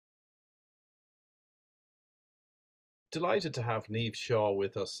delighted to have Niamh Shaw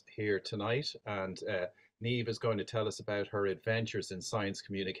with us here tonight. And Niamh is going to tell us about her adventures in science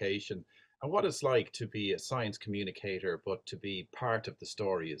communication and what it's like to be a science communicator, but to be part of the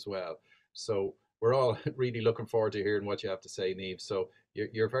story as well. So we're all really looking forward to hearing what you have to say, Niamh. So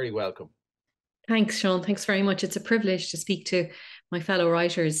you're very welcome. Thanks, Sean. Thanks very much. It's a privilege to speak to my fellow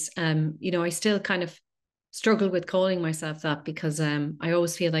writers. I still kind of struggle with calling myself that because I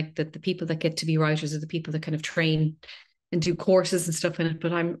always feel like that the people that get to be writers are the people that kind of train and do courses and stuff in it.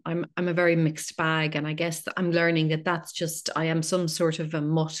 But I'm a very mixed bag, and I guess I'm learning that that's just I am some sort of a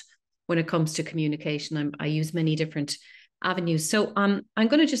mutt when it comes to communication. I use many different avenues. So I'm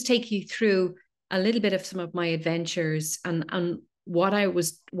going to just take you through a little bit of some of my adventures and what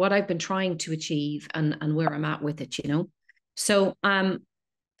I've been trying to achieve and where I'm at with it. So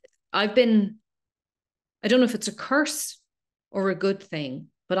I've been, I don't know if it's a curse or a good thing,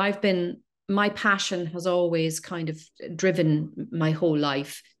 but my passion has always kind of driven my whole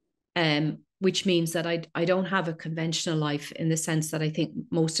life. Which means that I don't have a conventional life in the sense that I think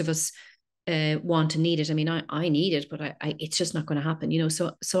most of us want to need it. I mean, I need it, but it's just not going to happen.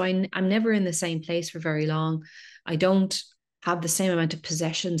 So I'm never in the same place for very long. I don't have the same amount of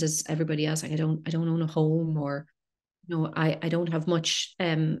possessions as everybody else. Like I don't own a home, or I don't have much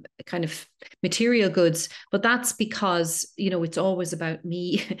kind of material goods, but that's because it's always about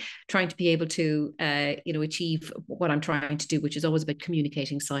me trying to be able to achieve what I'm trying to do, which is always about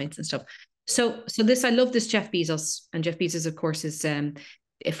communicating science and stuff. So I love this Jeff Bezos, and Jeff Bezos, of course, is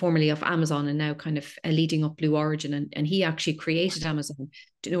formerly of Amazon and now kind of leading up Blue Origin, and he actually created Amazon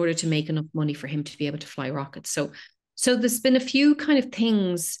in order to make enough money for him to be able to fly rockets. So there's been a few kind of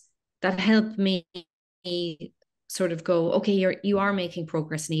things that help me sort of go, okay, you are making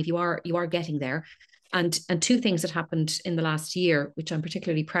progress, Niamh. You are getting there. And two things that happened in the last year, which I'm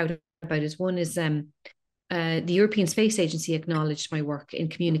particularly proud about, is one is the European Space Agency acknowledged my work in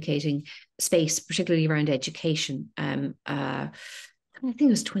communicating space, particularly around education. I think it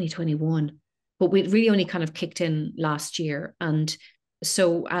was 2021, but we really only kind of kicked in last year. And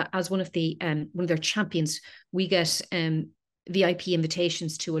so as one of their champions, we get VIP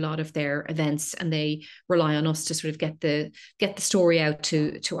invitations to a lot of their events, and they rely on us to sort of get the story out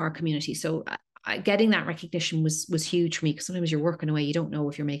to our community. So getting that recognition was huge for me, because sometimes you're working away, you don't know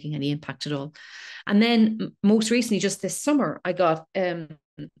if you're making any impact at all. And then most recently, just this summer, I got I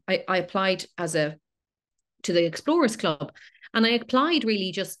applied to the Explorers Club. And I applied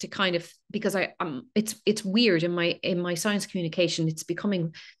really just to kind of, because it's weird in my science communication, it's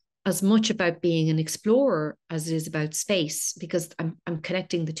becoming as much about being an explorer as it is about space, because I'm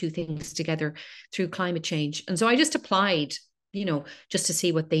connecting the two things together through climate change. And so I just applied, just to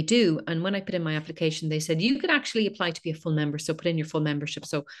see what they do. And when I put in my application, they said, you could actually apply to be a full member. So put in your full membership.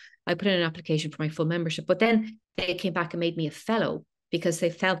 So I put in an application for my full membership, but then they came back and made me a fellow, because they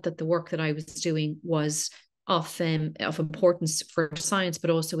felt that the work that I was doing was of importance for science, but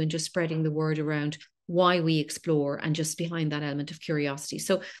also in just spreading the word around why we explore, and just behind that element of curiosity.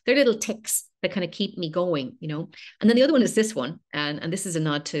 So they're little ticks that kind of keep me going. And then the other one is this one, and this is a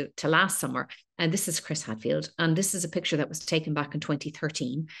nod to last summer. And this is Chris Hadfield, and this is a picture that was taken back in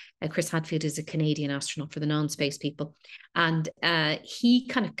 2013. Chris Hadfield is a Canadian astronaut for the non-space people, and he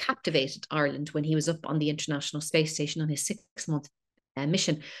kind of captivated Ireland when he was up on the International Space Station on his 6-month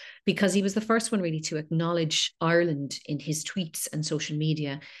mission, because he was the first one really to acknowledge Ireland in his tweets and social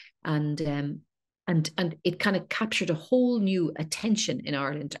media, and it kind of captured a whole new attention in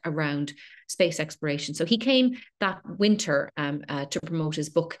Ireland around space exploration. So he came that winter to promote his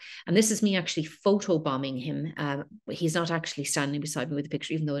book, and this is me actually photobombing him. He's not actually standing beside me with the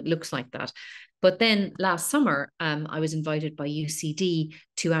picture, even though it looks like that. But then last summer, I was invited by UCD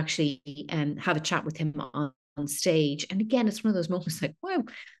to actually have a chat with him on stage. And again, it's one of those moments like, wow,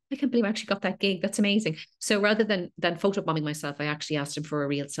 I can't believe I actually got that gig. That's amazing. So rather than photobombing myself, I actually asked him for a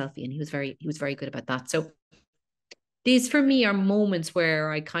real selfie, and he was very good about that. So these for me are moments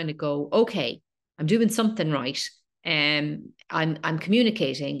where I kind of go, okay, I'm doing something right. I'm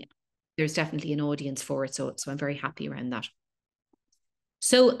communicating. There's definitely an audience for it. So I'm very happy around that.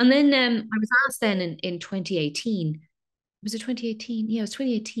 So, and then I was asked then in 2018, was it 2018? Yeah, it was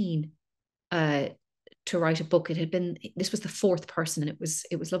 2018. To write a book. This was the fourth person, and it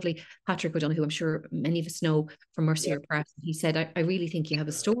was lovely. Patrick O'Donoghue, who I'm sure many of us know from Mercier Press, he said, I really think you have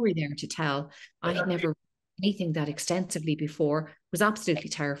a story there to tell. I had never read anything that extensively before, was absolutely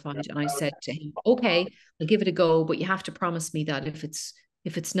terrified. And I said to him, okay, I'll give it a go, but you have to promise me that if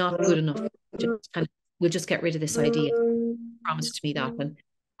it's not good enough, we'll just get rid of this idea. Promised me that. And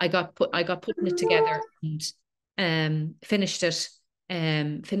I got putting it together and finished it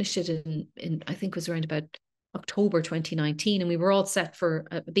in I think it was around about October 2019, and we were all set for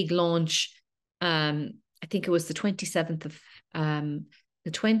a big launch. I think it was the 27th of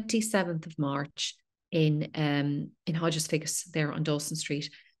March in Hodges Figgis there on Dawson Street.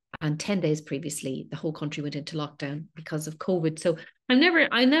 And 10 days previously, the whole country went into lockdown because of COVID. So I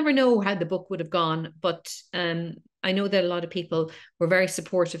never know how the book would have gone, but I know that a lot of people were very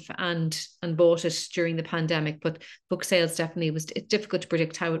supportive and bought it during the pandemic. But book sales definitely it's difficult to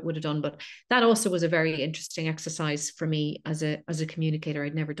predict how it would have done. But that also was a very interesting exercise for me as a communicator.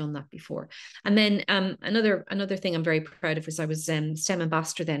 I'd never done that before. And then another thing I'm very proud of is I was STEM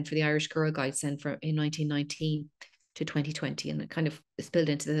ambassador then for the Irish Girl Guides then in 1919 to 2020, and it kind of spilled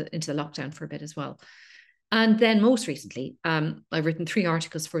into the lockdown for a bit as well. And then most recently, I've written 3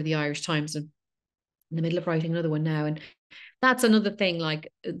 articles for the Irish Times, and in the middle of writing another one now. And that's another thing,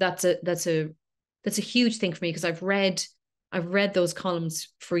 like that's a huge thing for me, because I've read those columns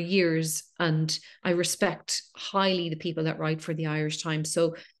for years, and I respect highly the people that write for the Irish Times.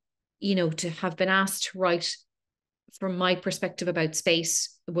 So, to have been asked to write from my perspective about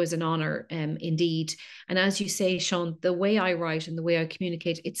space was an honor, indeed. And as you say, Seán, the way I write and the way I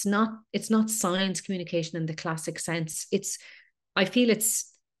communicate, it's not science communication in the classic sense. I feel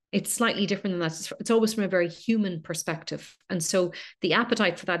it's slightly different than that. It's always from a very human perspective. And so the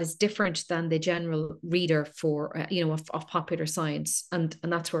appetite for that is different than the general reader for, of popular science. And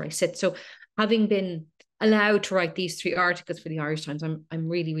that's where I sit. So having been allowed to write these 3 articles for the Irish Times, I'm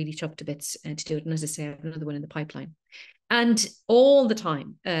really, really chuffed to bits to do it. And as I say, I have another one in the pipeline. And all the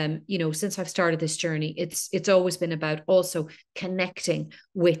time, since I've started this journey, it's always been about also connecting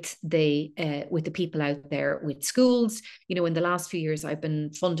with the people out there, with schools. In the last few years, I've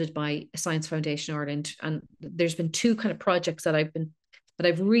been funded by Science Foundation Ireland, and there's been 2 kind of projects that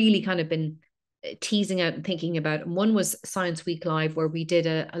I've really kind of been teasing out and thinking about. And one was Science Week Live, where we did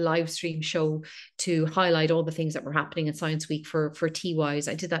a live stream show to highlight all the things that were happening at Science Week for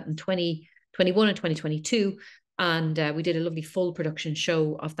TYs. I did that in 2021 and 2022. And we did a lovely full production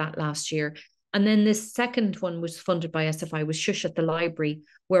show of that last year. And then this second one was funded by SFI, was Shush at the Library,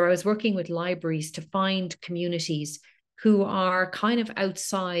 where I was working with libraries to find communities who are kind of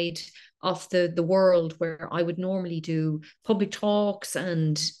outside of the world where I would normally do public talks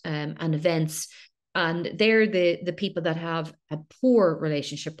and events. And they're the people that have a poor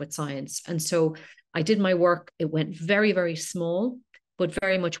relationship with science. And so I did my work. It went very, very small, but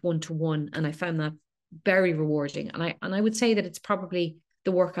very much one-to-one. And I found that very rewarding. And I would say that it's probably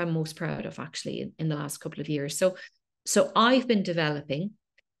the work I'm most proud of, actually, in the last couple of years. So I've been developing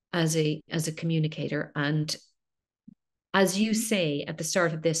as a communicator. And as you say at the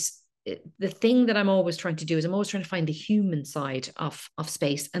start of this, the thing that I'm always trying to do is I'm always trying to find the human side of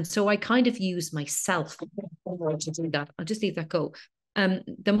space. And so I kind of use myself to do that. I'll just leave that go.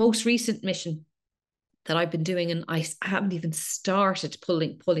 The most recent mission that I've been doing, and I haven't even started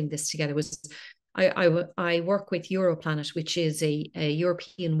pulling this together, was I work with Europlanet, which is a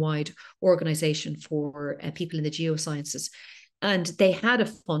European-wide organization for people in the geosciences. And they had a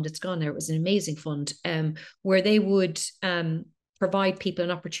fund, it's gone now, it was an amazing fund, where they would provide people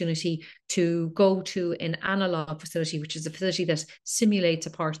an opportunity to go to an analog facility, which is a facility that simulates a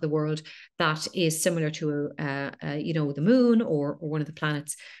part of the world that is similar to, the moon or one of the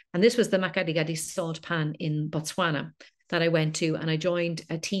planets. And this was the Makgadikgadi salt pan in Botswana that I went to, and I joined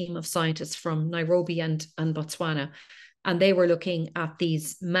a team of scientists from Nairobi and Botswana. And they were looking at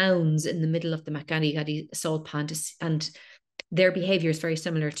these mounds in the middle of the Makgadikgadi salt pan, and their behavior is very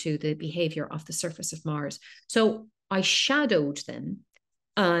similar to the behavior of the surface of Mars. So I shadowed them,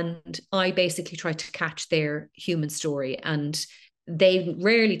 and I basically tried to catch their human story. And they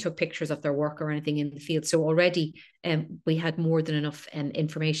rarely took pictures of their work or anything in the field. So already we had more than enough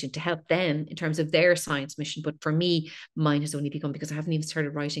information to help them in terms of their science mission. But for me, mine has only begun because I haven't even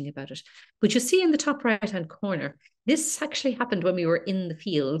started writing about it. But you see in the top right-hand corner, this actually happened when we were in the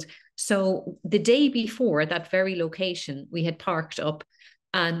field. So the day before, at that very location, we had parked up,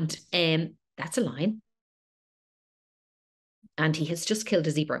 and that's a lion. And he has just killed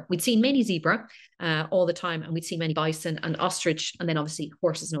a zebra. We'd seen many zebra all the time, and we'd seen many bison and ostrich, and then obviously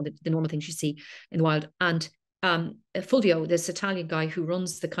horses, the normal things you see in the wild. And Fulvio, this Italian guy who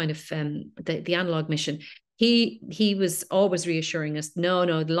runs the kind of the analog mission, he was always reassuring us, no,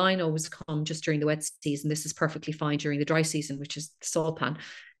 the lion always come just during the wet season. This is perfectly fine during the dry season, which is the salt pan.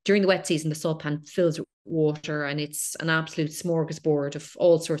 During the wet season, the salt pan fills with water, and it's an absolute smorgasbord of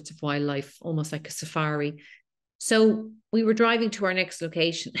all sorts of wildlife, almost like a safari. So we were driving to our next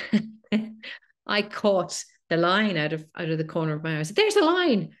location. I caught the lion out of the corner of my eye. I said, "There's a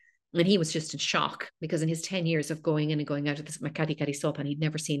lion." And he was just in shock because in his 10 years of going in and going out of this Makati Kati Sopan, he'd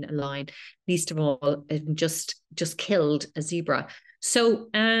never seen a lion, least of all, just killed a zebra. So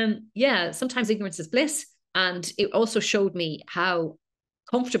yeah, sometimes ignorance is bliss. And it also showed me how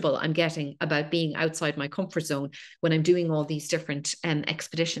comfortable I'm getting about being outside my comfort zone when I'm doing all these different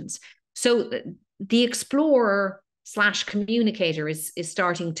expeditions. So the explorer slash communicator is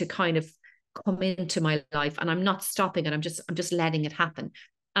starting to kind of come into my life, and I'm not stopping it. I'm just letting it happen.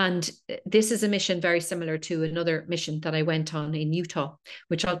 And this is a mission very similar to another mission that I went on in Utah,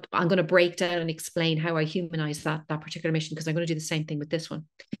 which I'm going to break down and explain how I humanize that particular mission, because I'm going to do the same thing with this one.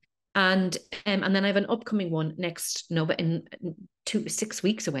 And then I have an upcoming one next in 6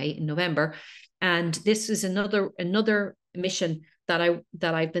 weeks away in November, and this is another mission that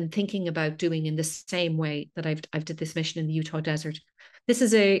I've been thinking about doing in the same way that I've did this mission in the Utah desert. This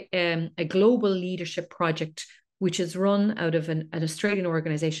is a global leadership project which is run out of an Australian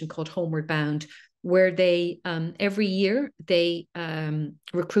organization called Homeward Bound, where they every year they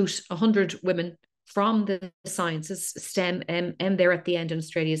recruit 100 women from the sciences, STEM, M there at the end in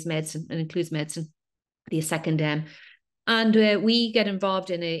Australia is medicine and includes medicine, the second M. And we get involved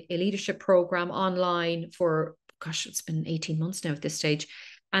in a leadership program online for, gosh, it's been 18 months now at this stage.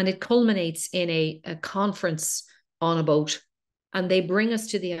 And it culminates in a conference on a boat. And they bring us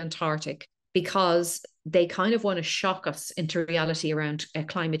to the Antarctic because they kind of want to shock us into reality around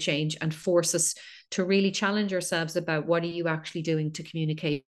climate change and force us to really challenge ourselves about what are you actually doing to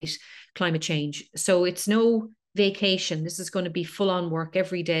communicate climate change. So it's no vacation. This is going to be full-on work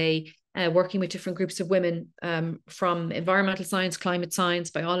every day, working with different groups of women from environmental science, climate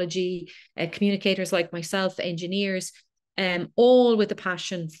science, biology, communicators like myself, engineers, all with a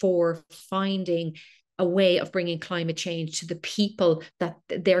passion for finding a way of bringing climate change to the people that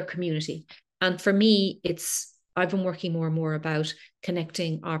their community. And for me, I've been working more and more about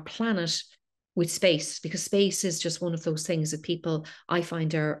connecting our planet with space, because space is just one of those things that people I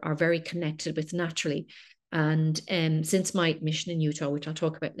find are very connected with naturally. And since my mission in Utah, which I'll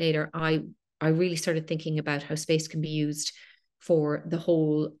talk about later, I really started thinking about how space can be used for the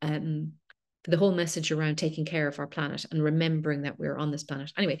whole message around taking care of our planet and remembering that we're on this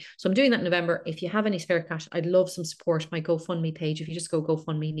planet. Anyway, so I'm doing that in November. If you have any spare cash, I'd love some support. My GoFundMe page, if you just go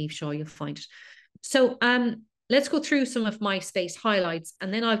GoFundMe Niamh Shaw, you'll find it. So let's go through some of my space highlights,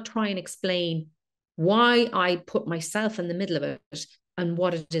 and then I'll try and explain why I put myself in the middle of it and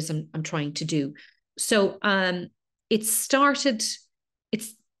what it is I'm trying to do. So it's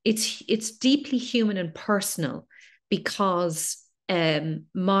deeply human and personal because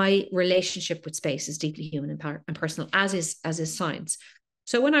my relationship with space is deeply human and personal, as is science.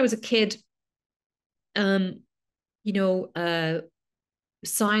 So when I was a kid,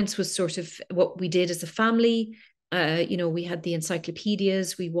 science was sort of what we did as a family. We had the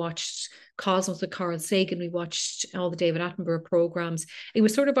encyclopedias, we watched Cosmos with Carl Sagan, we watched all the David Attenborough programs. It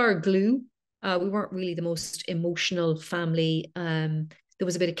was sort of our glue. We weren't really the most emotional family. There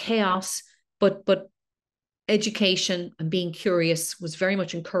was a bit of chaos, but education and being curious was very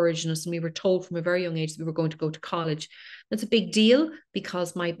much encouraged in us. And we were told from a very young age that we were going to go to college. That's a big deal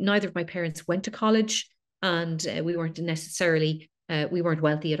because neither of my parents went to college, and we weren't necessarily, we weren't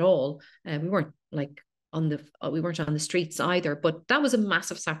wealthy at all. We weren't we weren't on the streets either, but that was a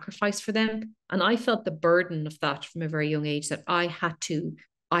massive sacrifice for them. And I felt the burden of that from a very young age, that I had to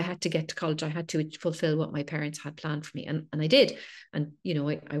get to college. I had to fulfill what my parents had planned for me. And I did. And,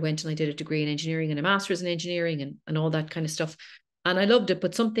 I went and I did a degree in engineering and a master's in engineering and all that kind of stuff. And I loved it,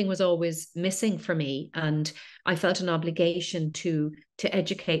 but something was always missing for me. And I felt an obligation to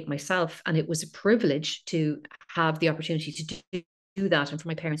educate myself. And it was a privilege to have the opportunity to do that and for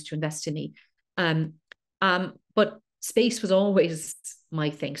my parents to invest in me. But space was always my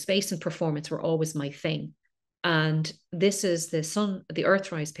thing. Space and performance were always my thing. And this is the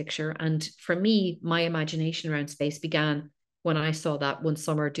Earthrise picture. And for me, my imagination around space began when I saw that one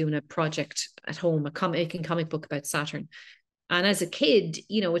summer doing a project at home, making comic book about Saturn. And as a kid,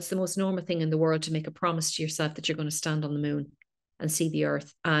 it's the most normal thing in the world to make a promise to yourself that you're going to stand on the moon and see the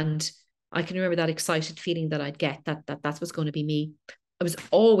Earth. And I can remember that excited feeling that I'd get that's what's going to be me. I was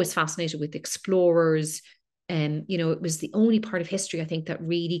always fascinated with explorers. It was the only part of history I think that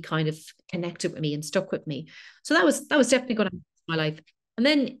really kind of connected with me and stuck with me. So that was definitely going to happen in my life. And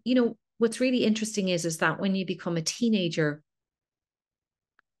then, what's really interesting is that when you become a teenager,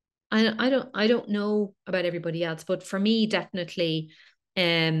 I don't know about everybody else, but for me, definitely,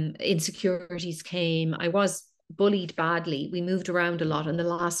 insecurities came. I was bullied badly. We moved around a lot. In the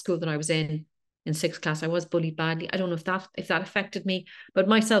last school that I was in sixth class, I was bullied badly. I don't know if that affected me, but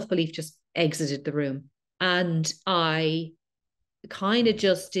my self-belief just exited the room. And I kind of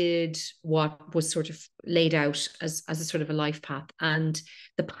just did what was sort of laid out as a sort of a life path, and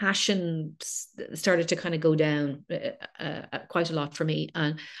the passion started to kind of go down quite a lot for me.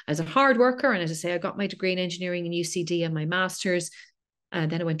 And as a hard worker, and as I say, I got my degree in engineering in UCD and my master's, and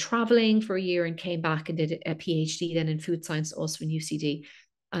then I went traveling for a year and came back and did a PhD then in food science, also in UCD.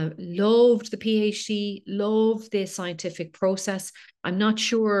 Loved the PhD, loved the scientific process. I'm not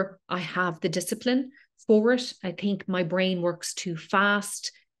sure I have the discipline for it. I think my brain works too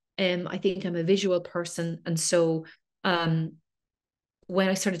fast. I think I'm a visual person. And so when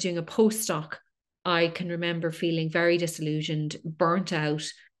I started doing a postdoc, I can remember feeling very disillusioned, burnt out,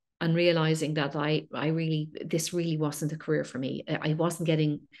 and realizing that this really wasn't a career for me. I wasn't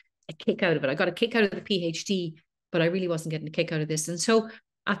getting a kick out of it. I got a kick out of the PhD, but I really wasn't getting a kick out of this. And so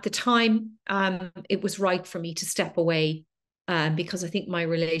at the time, it was right for me to step away, because I think my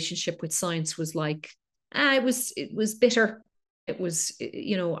relationship with science was like, it was bitter. It was,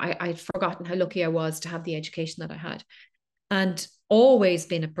 I'd forgotten how lucky I was to have the education that I had, and always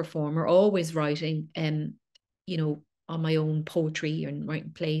been a performer, always writing, on my own poetry and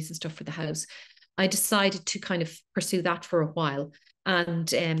writing plays and stuff for the house. I decided to kind of pursue that for a while,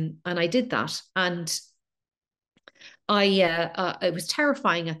 and I did that, and it was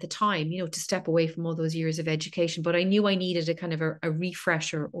terrifying at the time, to step away from all those years of education, but I knew I needed a kind of a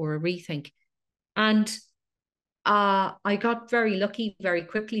refresher or a rethink. And I got very lucky very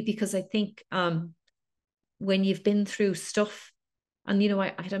quickly, because I think when you've been through stuff, and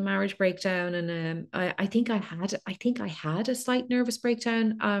I had a marriage breakdown, and I think I had a slight nervous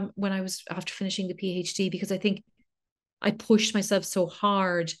breakdown when I was after finishing the PhD, because I think I pushed myself so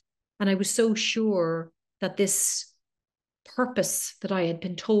hard, and I was so sure that this purpose that I had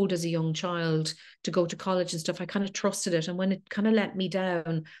been told as a young child to go to college and stuff, I kind of trusted it. And when it kind of let me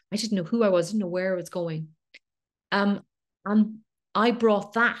down, I didn't know who I was, didn't know where I was going. And I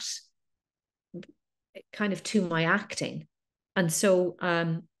brought that kind of to my acting. And so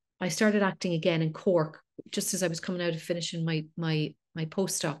I started acting again in Cork, just as I was coming out of finishing my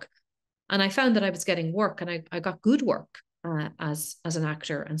postdoc. And I found that I was getting work, and I got good work as an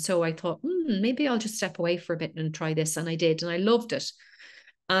actor. And so I thought, maybe I'll just step away for a bit and try this. And I did, and I loved it.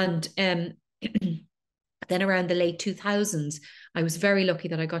 And then around the late 2000s, I was very lucky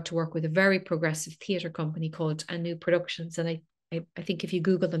that I got to work with a very progressive theatre company called New Productions. And I think if you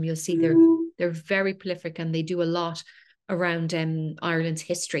Google them, you'll see they're very prolific, and they do a lot around Ireland's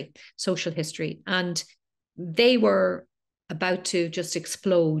history, social history. And they were about to just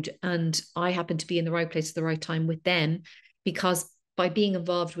explode. And I happened to be in the right place at the right time with them, because by being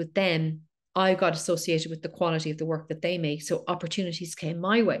involved with them, I got associated with the quality of the work that they make. So opportunities came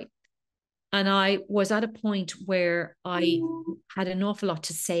my way. And I was at a point where I had an awful lot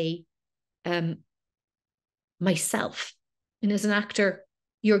to say myself. And as an actor,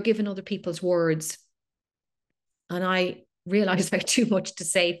 you're given other people's words. And I realized I had too much to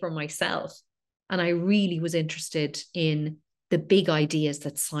say for myself. And I really was interested in the big ideas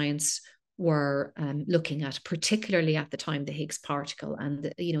that science were looking at, particularly at the time, the Higgs particle,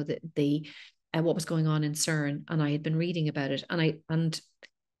 and the what was going on in CERN. And I had been reading about it, and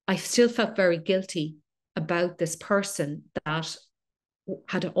I still felt very guilty about this person that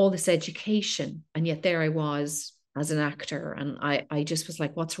had all this education, and yet there I was as an actor, and I just was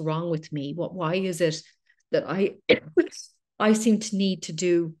like, what's wrong with me? Why is it that I seem to need to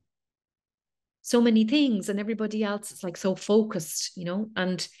do so many things, and everybody else is like so focused,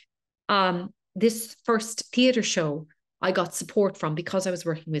 and this first theatre show I got support from, because I was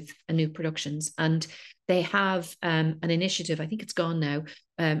working with a New Productions, and they have an initiative, I think it's gone now,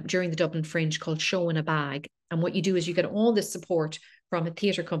 during the Dublin Fringe, called Show in a Bag. And what you do is you get all this support from a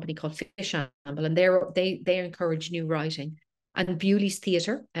theatre company called Fishamble, and they encourage new writing. And Bewley's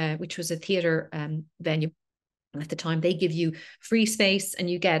Theatre, which was a theatre venue at the time, they give you free space, and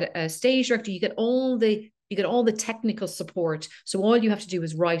you get a stage director, you get all the technical support. So all you have to do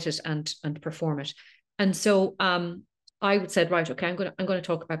is write it and perform it. And so I said, right, okay, I'm going to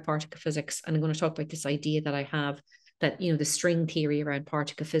talk about particle physics, and I'm going to talk about this idea that I have, that the string theory around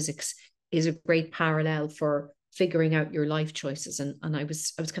particle physics is a great parallel for figuring out your life choices. And I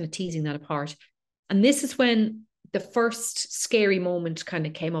was kind of teasing that apart. And this is when the first scary moment kind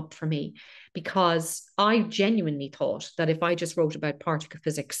of came up for me, because I genuinely thought that if I just wrote about particle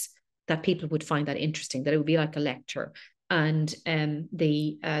physics, that people would find that interesting, that it would be like a lecture. And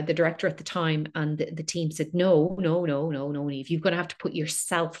the director at the time and the team said, no, Niamh, you're going to have to put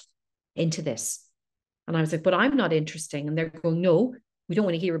yourself into this. And I was like, but I'm not interesting. And they're going, no, we don't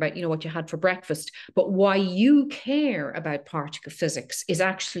want to hear about, what you had for breakfast. But why you care about particle physics is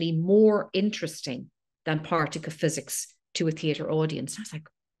actually more interesting than particle physics to a theatre audience. And I was like,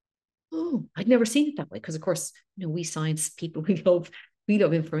 oh, I'd never seen it that way. Because of course, we science people, we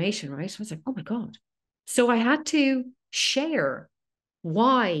love information, right? So I was like, oh my God. So I had to share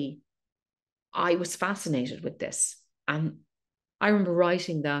why I was fascinated with this. And I remember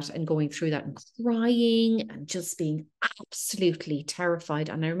writing that and going through that and crying and just being absolutely terrified.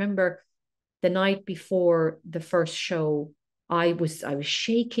 And I remember the night before the first show, I was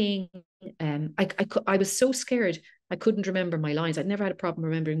shaking. I was so scared I couldn't remember my lines. I'd never had a problem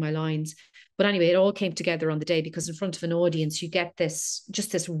remembering my lines. But anyway, it all came together on the day, because in front of an audience, you get this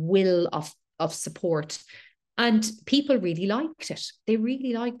will of support. And people really liked it. They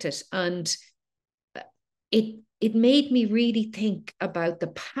really liked it. And it made me really think about the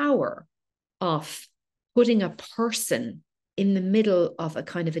power of putting a person in the middle of a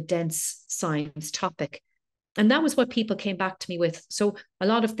kind of a dense science topic. And that was what people came back to me with. So a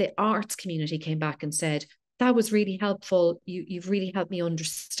lot of the arts community came back and said, that was really helpful. You've really helped me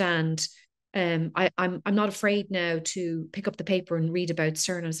understand. I'm not afraid now to pick up the paper and read about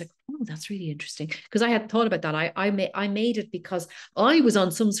CERN. I was like, oh, that's really interesting, because I hadn't thought about that. I made it because I was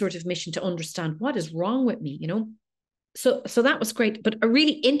on some sort of mission to understand what is wrong with me, So that was great. But a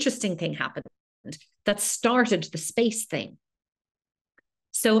really interesting thing happened that started the space thing.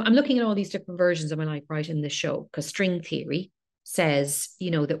 So I'm looking at all these different versions of my life right in this show, because string theory says,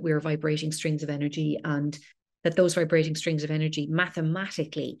 that we're vibrating strings of energy, and that those vibrating strings of energy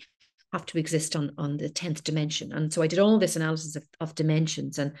mathematically have to exist on the 10th dimension. And so I did all this analysis of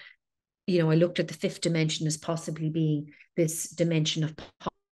dimensions, and I looked at the 5th dimension as possibly being this dimension of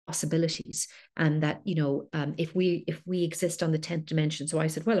possibilities, and that if we exist on the 10th dimension. So I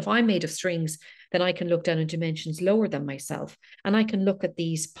said, well, if I'm made of strings, then I can look down in dimensions lower than myself, and I can look at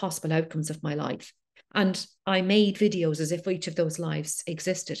these possible outcomes of my life. And I made videos as if each of those lives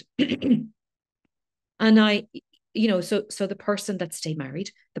existed. And I, so the person that stayed married,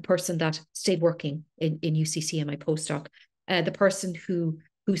 the person that stayed working in UCC in my postdoc, the person who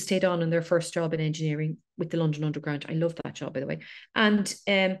stayed on in their first job in engineering with the London Underground. I love that job, by the way. And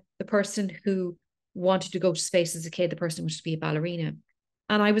the person who wanted to go to space as a kid, the person who wanted to be a ballerina.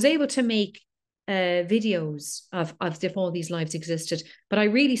 And I was able to make videos of if all these lives existed. But I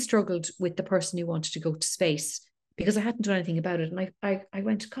really struggled with the person who wanted to go to space, because I hadn't done anything about it. And I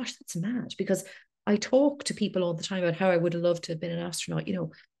went, gosh, that's mad, because I talk to people all the time about how I would have loved to have been an astronaut,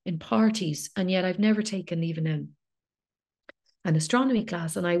 in parties. And yet I've never taken even an astronomy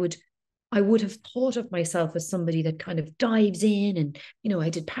class. And I would have thought of myself as somebody that kind of dives in, and, I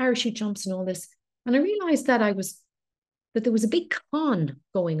did parachute jumps and all this. And I realized that there was a big con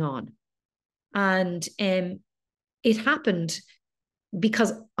going on. And it happened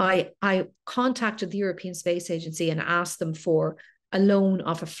because I contacted the European Space Agency and asked them for a loan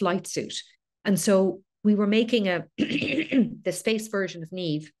of a flight suit. And so we were making the space version of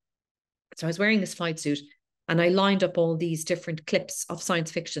Niamh. So I was wearing this flight suit, and I lined up all these different clips of science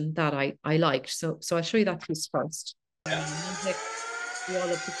fiction that I liked. So I'll show you that piece first. Music. We all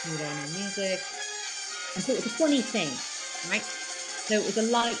love to down on music. And so it was a funny thing, right? So it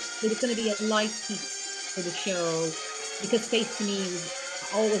was going to be a light piece for the show, because space to me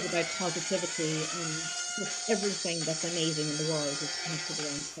was always about positivity, and just everything that's amazing in the world is connected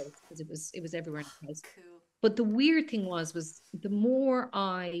around space, because it was everywhere in the place. Cool. But the weird thing was the more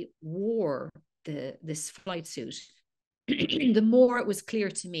I wore this flight suit, the more it was clear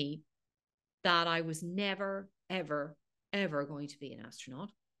to me that I was never, ever, ever going to be an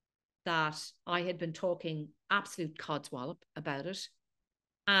astronaut, that I had been talking absolute codswallop about it.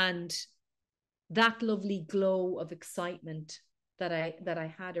 And that lovely glow of excitement that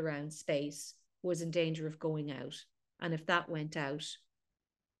I had around space was in danger of going out. And if that went out,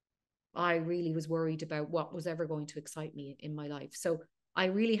 I really was worried about what was ever going to excite me in my life. So I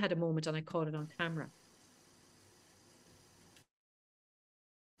really had a moment, and I caught it on camera.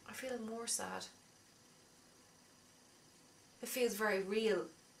 I feel more sad. It feels very real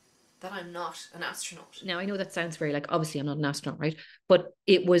that I'm not an astronaut. Now, I know that sounds very obviously I'm not an astronaut, right? But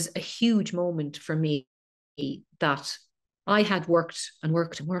it was a huge moment for me that I had worked and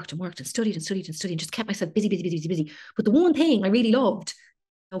worked and worked and worked and studied and studied and studied and just kept myself busy, busy, busy, busy, busy. But the one thing I really loved,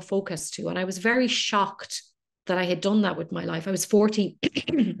 no focus to. And I was very shocked that I had done that with my life. I was 40,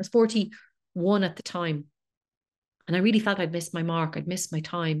 I was 41 at the time. And I really felt I'd missed my mark. I'd missed my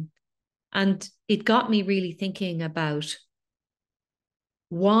time. And it got me really thinking about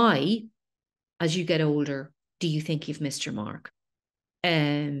why, as you get older, do you think you've missed your mark?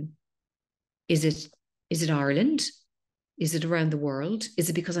 Is it Ireland? Is it around the world? Is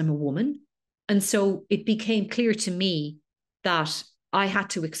it because I'm a woman? And so it became clear to me that I had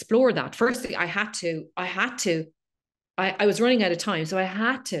to explore that. Firstly, I had to I was running out of time. So I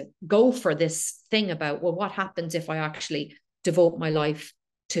had to go for this thing about, well, what happens if I actually devote my life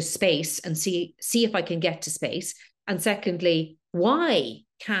to space and see if I can get to space? And secondly, why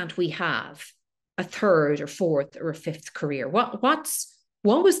can't we have a third or fourth or a fifth career? What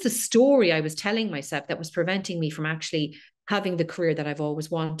was the story I was telling myself that was preventing me from actually having the career that I've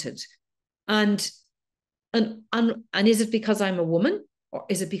always wanted? And is it because I'm a woman, or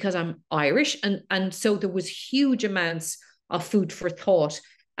is it because I'm Irish? And so there was huge amounts of food for thought,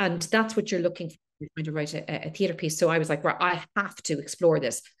 and that's what you're looking for. You're trying to write a theatre piece. So I was like, right, I have to explore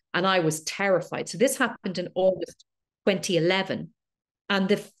this, and I was terrified. So this happened in August 2011, and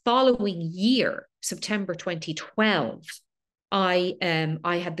the following year, September 2012, I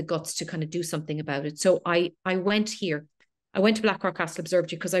had the guts to kind of do something about it. So I went here. I went to Blackrock Castle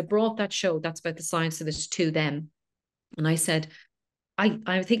Observatory because I brought that show, That's About the Science of It, to them. And I said,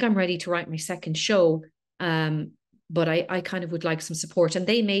 I think I'm ready to write my second show, but I kind of would like some support. And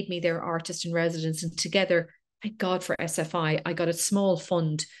they made me their artist in residence. And together, thank God for SFI, I got a small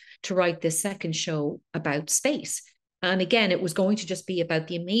fund to write this second show about space. And again, it was going to just be about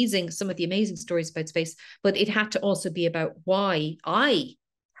some of the amazing stories about space, but it had to also be about why I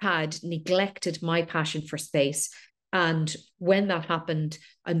had neglected my passion for space, and when that happened,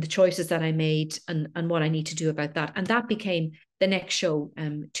 and the choices that I made, and what I need to do about that. And that became the next show,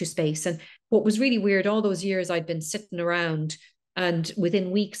 To Space. And what was really weird, all those years I'd been sitting around, and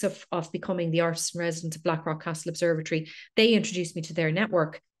within weeks of becoming the artist in residence at Blackrock Castle Observatory, they introduced me to their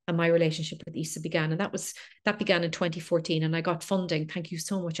network, and my relationship with ISTJA began. And that began in 2014. And I got funding. Thank you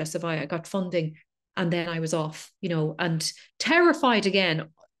so much, SFI. I got funding, and then I was off, and terrified again,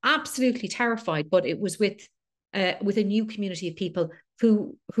 absolutely terrified. But it was with a new community of people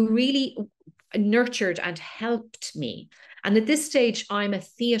who really nurtured and helped me. And at this stage, I'm a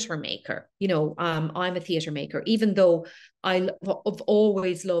theatre maker. I'm a theatre maker, even though I've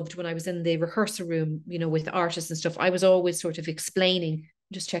always loved, when I was in the rehearsal room, with artists and stuff, I was always sort of explaining,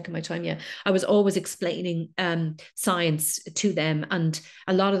 just checking my time. Yeah. I was always explaining science to them. And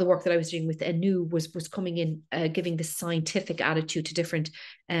a lot of the work that I was doing with ANU was coming in, giving this scientific attitude to different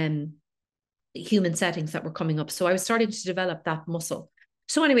human settings that were coming up. So I was starting to develop that muscle.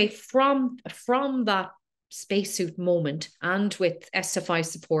 So anyway, from that spacesuit moment, and with SFI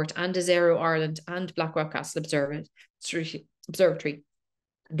support and Azero Ireland and Blackrock Castle Observatory,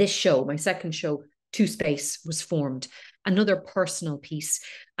 this show, my second show, To Space, was formed. Another personal piece.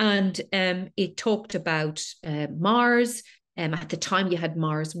 And it talked about Mars. At the time, you had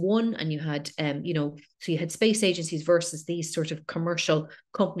Mars One, and you had, so you had space agencies versus these sort of commercial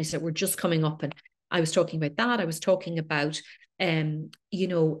companies that were just coming up. And I was talking about that. I was talking about,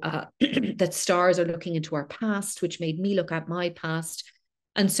 that stars are looking into our past, which made me look at my past.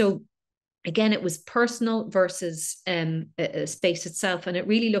 And so, again, it was personal versus space itself. And it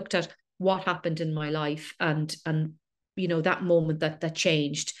really looked at what happened in my life, and that moment that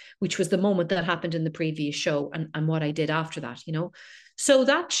changed, which was the moment that happened in the previous show, and what I did after that. So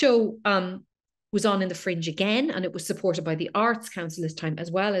that show was on in the Fringe again, and it was supported by the Arts Council this time,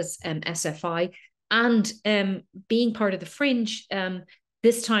 as well as SFI. And being part of the Fringe,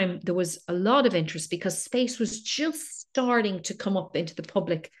 this time there was a lot of interest, because space was just starting to come up into the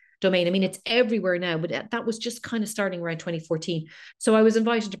public domain. I mean, it's everywhere now, but that was just kind of starting around 2014. So I was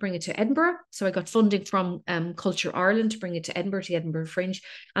invited to bring it to Edinburgh. So I got funding from Culture Ireland to bring it to Edinburgh Fringe.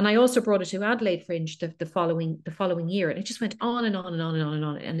 And I also brought it to Adelaide Fringe the following year. And it just went on and on and on and on and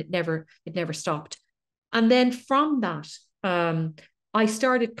on. And it never stopped. And then from that, I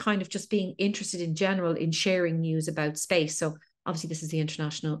started kind of just being interested in general in sharing news about space. So obviously this is the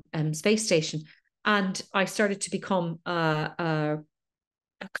International Space Station. And I started to become a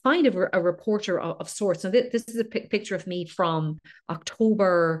kind of a reporter of sorts. So this is a picture of me from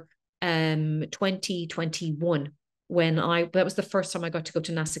October 2021, when that was the first time I got to go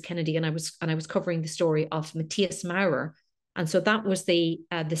to NASA Kennedy, and I was covering the story of Matthias Maurer. And so that was the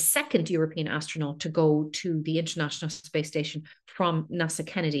second European astronaut to go to the International Space Station from NASA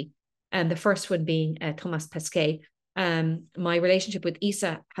Kennedy, and the first one being Thomas Pesquet. My relationship with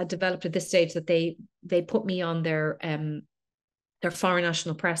ESA had developed at this stage that they put me on their foreign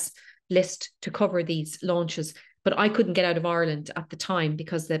national press list to cover these launches. But I couldn't get out of Ireland at the time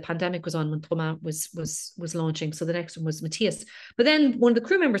because the pandemic was on when Thomas was launching. So the next one was Matthias. But then one of the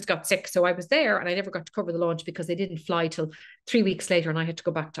crew members got sick. So I was there, and I never got to cover the launch because they didn't fly till 3 weeks later, and I had to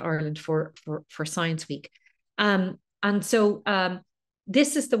go back to Ireland for Science Week. And so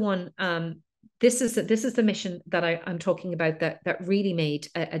this is the one. This is the mission that I'm talking about that really made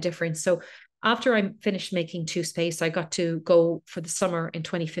a difference. So after I finished making Two Space, I got to go for the summer in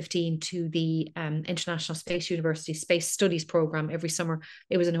 2015 to the International Space University Space Studies program every summer.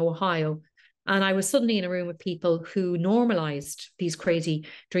 It was in Ohio. And I was suddenly in a room with people who normalized these crazy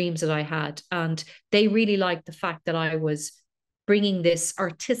dreams that I had. And they really liked the fact that I was bringing this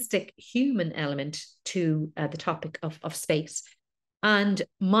artistic human element to the topic of space. And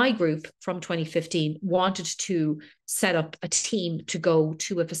my group from 2015 wanted to set up a team to go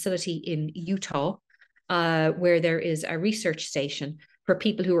to a facility in Utah where there is a research station for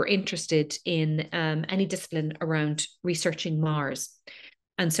people who are interested in any discipline around researching Mars.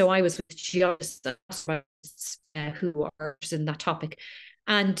 And so I was with geologists who are in that topic.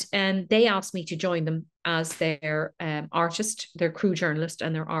 And they asked me to join them as their artist, their crew journalist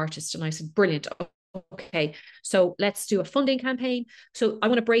and their artist. And I said, brilliant. Okay, so let's do a funding campaign. So I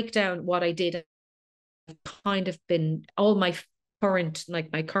want to break down what I did. I've kind of been all my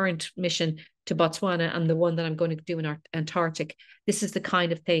current mission to Botswana and the one that I'm going to do in Antarctic. This is the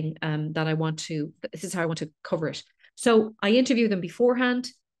kind of thing that I want to, this is how I want to cover it. So I interviewed them beforehand.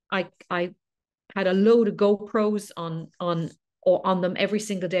 I had a load of GoPros on them every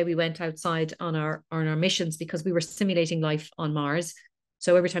single day we went outside on our missions because we were simulating life on Mars.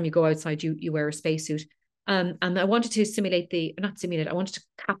 So every time you go outside, you wear a spacesuit. And I wanted to I wanted to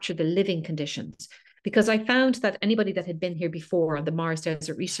capture the living conditions because I found that anybody that had been here before on the Mars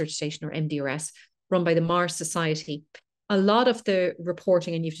Desert Research Station, or MDRS, run by the Mars Society, a lot of the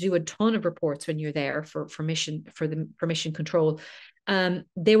reporting, and you have to do a ton of reports when you're there for mission control,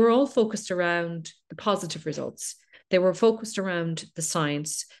 they were all focused around the positive results. They were focused around the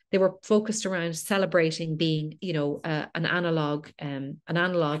science. They were focused around celebrating being, an analog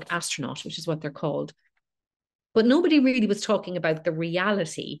astronaut, which is what they're called. But nobody really was talking about the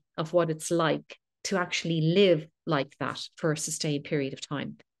reality of what it's like to actually live like that for a sustained period of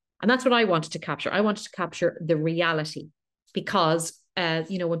time. And that's what I wanted to capture. I wanted to capture the reality because,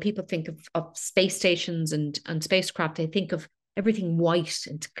 when people think of space stations and spacecraft, they think of everything white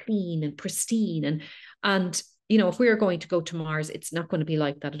and clean and pristine. And if we are going to go to Mars, it's not going to be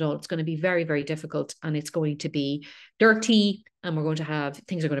like that at all. It's going to be very, very difficult, and it's going to be dirty, and we're going to have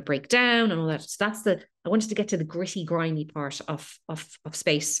things are going to break down and all that. So I wanted to get to the gritty, grimy part of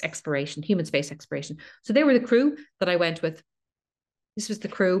space exploration, human space exploration. So they were the crew that I went with. This was the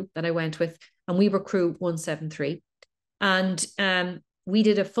crew that I went with, and we were crew 173. And we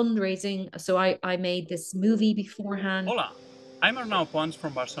did a fundraising. So I made this movie beforehand. Hola, I'm Arnau Pons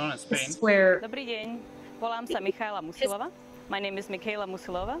from Barcelona, Spain. This is where Dobrý deň. Volám sa Michaela Musilova. My name is Michaela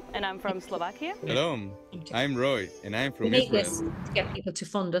Musilova, and I'm from Slovakia. Hello, I'm Roy, and I'm from Israel. This to get people to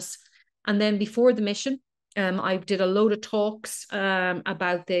fund us. And then before the mission, I did a load of talks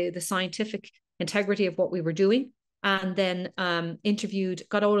about the scientific integrity of what we were doing, and then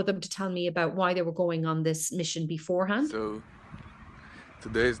got all of them to tell me about why they were going on this mission beforehand. So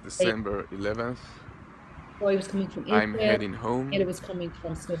today is December 11th. Roy was coming from Israel. I'm heading home. Ella was coming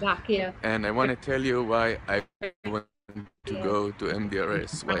from Slovakia. And I want to tell you why I want to go to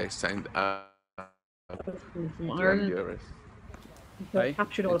MDRS, why I signed up to MDRS. Hi,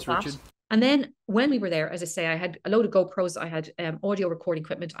 captured all of that. Richard. And then when we were there, as I say, I had a load of GoPros, I had audio recording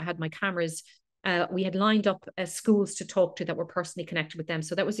equipment, I had my cameras. We had lined up schools to talk to that were personally connected with them.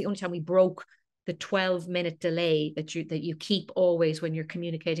 So that was the only time we broke the 12-minute delay that you keep always when you're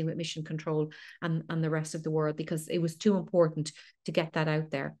communicating with mission control and the rest of the world, because it was too important to get that out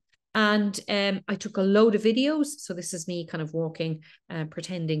there. And I took a load of videos. So this is me kind of walking,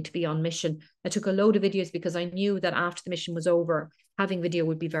 pretending to be on mission. I took a load of videos because I knew that after the mission was over, having video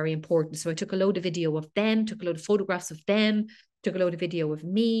would be very important. So I took a load of video of them, took a load of photographs of them, took a load of video of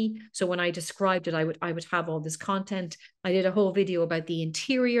me. So when I described it, I would have all this content. I did a whole video about the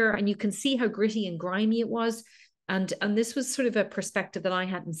interior, and you can see how gritty and grimy it was. And this was sort of a perspective that I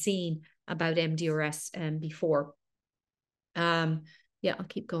hadn't seen about MDRS before. Yeah, I'll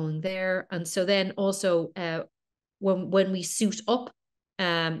keep going there. And so then also when we suit up,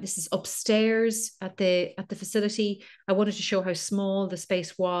 this is upstairs at the facility. I wanted to show how small the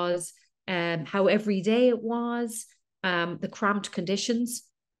space was, how every day it was, the cramped conditions,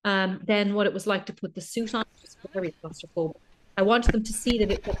 then what it was like to put the suit on. It was very claustrophobic. I wanted them to see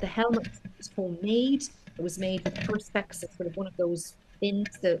that the helmet was homemade. It was made with perspex. It's sort of one of those bins,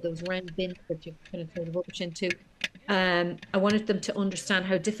 those round bins that you kind of throw the rubbish into. I wanted them to understand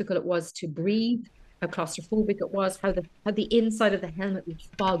how difficult it was to breathe, how claustrophobic it was, how the inside of the helmet would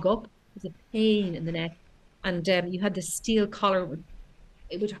fog up. It was a pain in the neck, and you had the steel collar.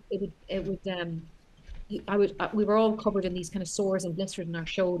 We were all covered in these kind of sores and blisters in our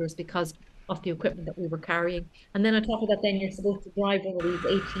shoulders because of the equipment that we were carrying. And then on top of that, then you're supposed to drive one of these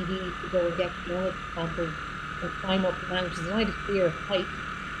ATVs to go and get blood samples and climb up the mountains. And I had a fear of heights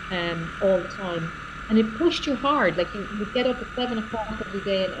all the time. And it pushed you hard. Like you would get up at 7 o'clock every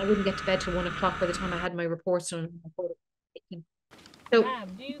day, and I wouldn't get to bed till 1 o'clock by the time I had my reports done. So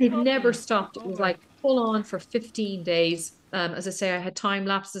it never stopped. It was like full on for 15 days. As I say, I had time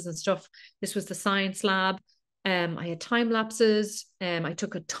lapses and stuff. This was the science lab. I had time lapses. I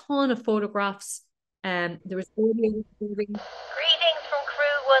took a ton of photographs. There was audio recording. Greetings from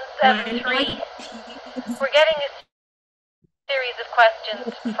Crew 173. We're getting a series of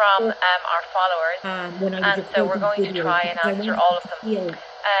questions from our followers, and so we're going to try and answer all of them.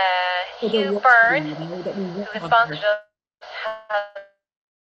 Hugh Byrne, who has sponsored us,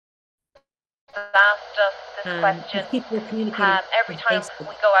 has asked us this question. Every time we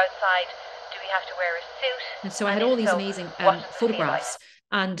go outside, do we have to wear a suit? And so I had all these amazing photographs.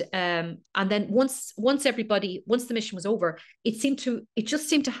 And then once the mission was over, it just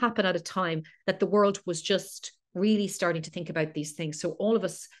seemed to happen at a time that the world was just really starting to think about these things. So all of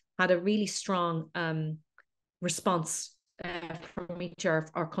us had a really strong response from each of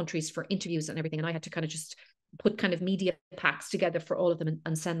our countries for interviews and everything. And I had to kind of just put kind of media packs together for all of them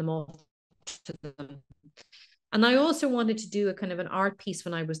and send them off to them. And I also wanted to do a kind of an art piece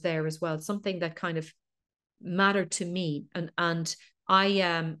when I was there as well, something that kind of mattered to me. And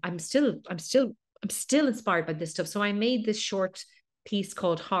I'm still inspired by this stuff. So I made this short piece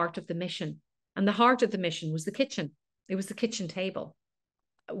called Heart of the Mission. And the heart of the mission was the kitchen. It was the kitchen table.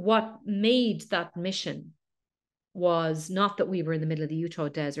 What made that mission was not that we were in the middle of the Utah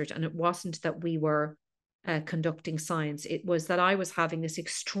desert, and it wasn't that we were conducting science. It was that I was having this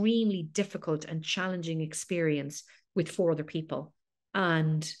extremely difficult and challenging experience with 4 other people.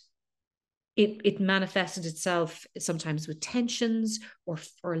 And it manifested itself sometimes with tensions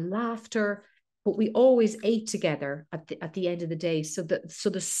or laughter, but we always ate together at the end of the day. So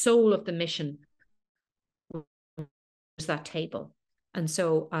the soul of the mission was that table. And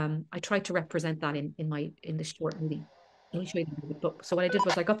so I tried to represent that in this short movie. Let me show you the book. So what I did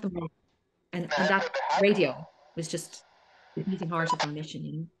was I got them all, and that radio was just the beating heart of our mission,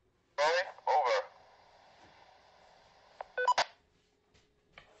 you know.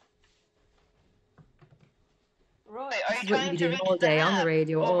 Roy, are you trying to doing all day on the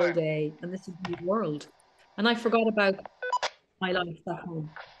radio, all day, and this is the world. And I forgot about my life back home.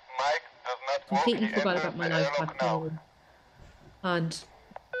 Completely forgot about my life back home, and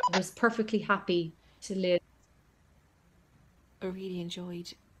was perfectly happy to live. I really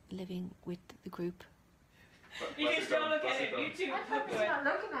enjoyed living with the group. You can still look at it. You two look good. Not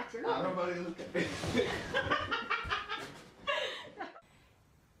looking at you. Look. Nobody look at me.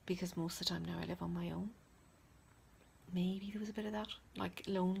 Because most of the time now I live on my own. Maybe there was a bit of that, like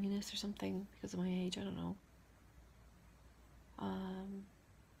loneliness or something because of my age. I don't know.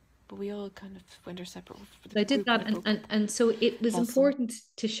 But we all kind of went our separate. I did that, and so it was important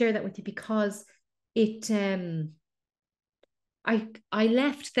to share that with you because it. I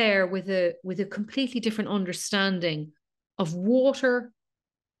left there with a completely different understanding of water,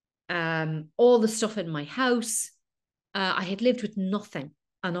 all the stuff in my house. I had lived with nothing,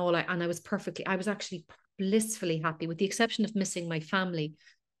 and I was actually blissfully happy, with the exception of missing my family.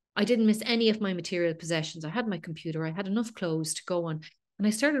 I didn't miss any of my material possessions. I had my computer. I had enough clothes to go on. And I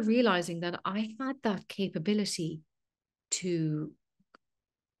started realizing that I had that capability to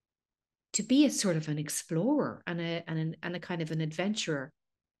be a sort of an explorer and a kind of an adventurer.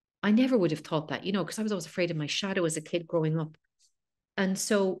 I never would have thought that, you know, because I was always afraid of my shadow as a kid growing up. And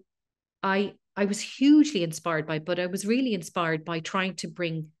so I was hugely inspired but I was really inspired by trying to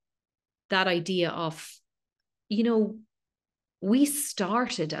bring that idea of, you know, we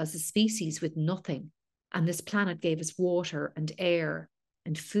started as a species with nothing, and this planet gave us water and air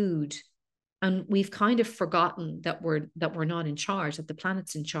and food, and we've kind of forgotten that we're not in charge, that the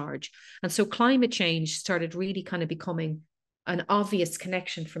planet's in charge. And so climate change started really kind of becoming an obvious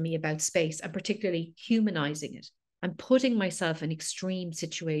connection for me about space, and particularly humanizing it and putting myself in extreme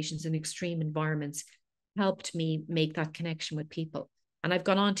situations and extreme environments helped me make that connection with people. And I've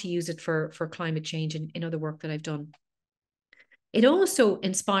gone on to use it for climate change in other work that I've done. It also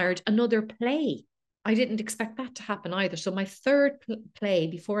inspired another play. I didn't expect that to happen either. So my third play,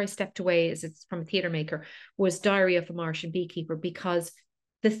 before I stepped away, as it's from a theatre maker, was Diary of a Martian Beekeeper, because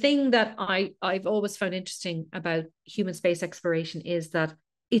the thing that I've always found interesting about human space exploration is that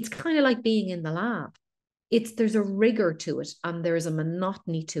it's kind of like being in the lab. There's a rigor to it, and there's a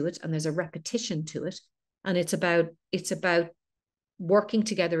monotony to it, and there's a repetition to it. And it's about working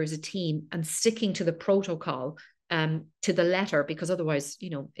together as a team and sticking to the protocol to the letter, because otherwise, you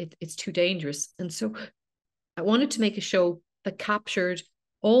know, it's too dangerous. And so I wanted to make a show that captured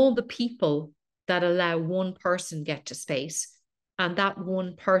all the people that allow one person get to space, and that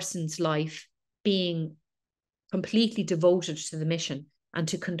one person's life being completely devoted to the mission and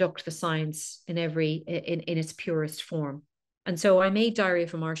to conduct the science in its purest form. And so I made Diary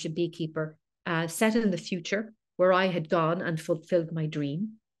of a Martian Beekeeper set in the future, where I had gone and fulfilled my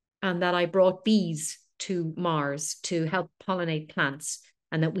dream, and that I brought bees to Mars to help pollinate plants,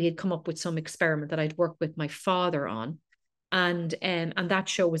 and that we had come up with some experiment that I'd worked with my father on. And that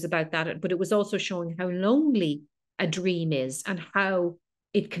show was about that, but it was also showing how lonely a dream is, and how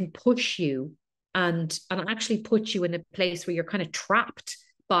it can push you and actually put you in a place where you're kind of trapped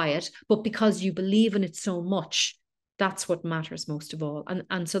by it, but because you believe in it so much, that's what matters most of all.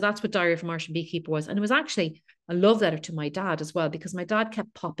 And so that's what Diary of a Martian Beekeeper was. And it was actually a love letter to my dad as well, because my dad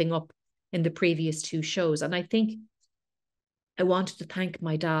kept popping up in the previous two shows. And I think I wanted to thank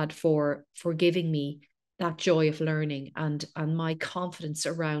my dad for giving me that joy of learning and my confidence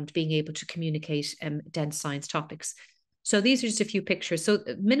around being able to communicate dense science topics. So these are just a few pictures. So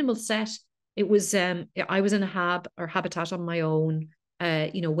minimal set. It was I was in a habitat on my own,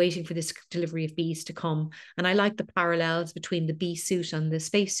 you know, waiting for this delivery of bees to come. And I like the parallels between the bee suit and the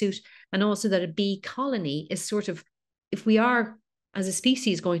space suit, and also that a bee colony is sort of, if we are as a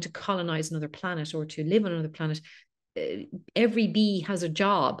species going to colonize another planet or to live on another planet, every bee has a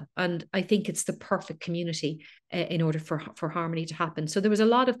job, and I think it's the perfect community in order for harmony to happen. So there was a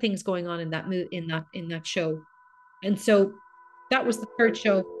lot of things going on in that show, and so that was the third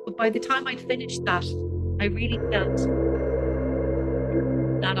show. But by the time I finished that, I really felt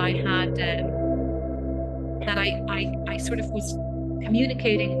that I had that I sort of was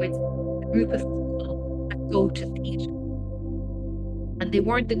communicating with a group of people that go to theatre, and they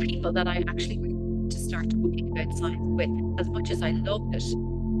weren't the people that I actually to start talking about science with. As much as I loved it,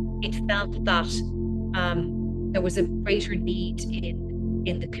 it felt that there was a greater need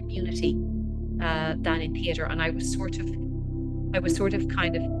in the community than in theatre, and I was sort of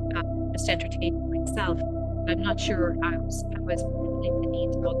kind of just entertaining myself. I'm not sure I was feeling the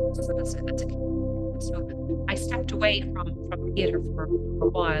need of others as a so I stepped away from theatre for a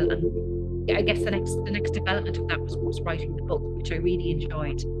while, and I guess the next development of that was writing the book, which I really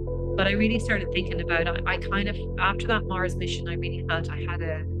enjoyed. But I really started thinking about, I kind of, after that Mars mission, I really felt I had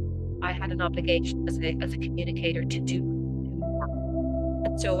an obligation as a communicator to do more.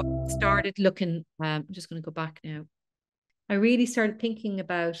 And so I started looking, I'm just going to go back now. I really started thinking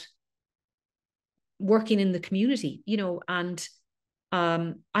about working in the community, you know, and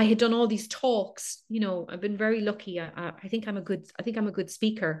I had done all these talks, you know. I've been very lucky. I think I'm a good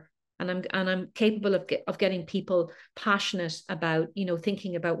speaker, and I'm capable of getting people passionate about, you know,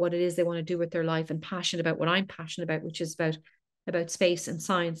 thinking about what it is they want to do with their life, and passionate about what I'm passionate about, which is about space and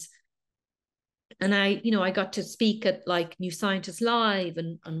science. And I got to speak at like New Scientist Live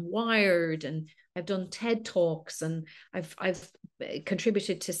and Wired, and I've done TED Talks, and I've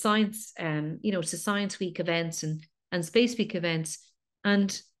contributed to science, to Science Week events and Space Week events.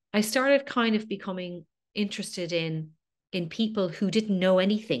 And I started kind of becoming interested in people who didn't know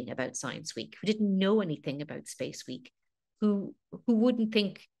anything about Science Week, who didn't know anything about Space Week, who wouldn't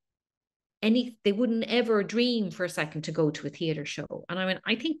think they wouldn't ever dream for a second to go to a theatre show. And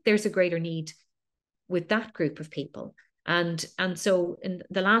I think there's a greater need with that group of people. And so in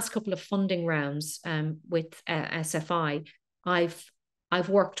the last couple of funding rounds with SFI, I've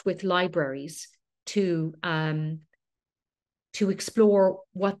worked with libraries to explore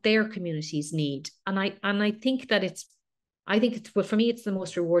what their communities need. And I think that it's well, for me, it's the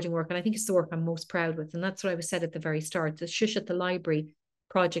most rewarding work, and I think it's the work I'm most proud with. And that's what I was said at the very start. The Shush at the Library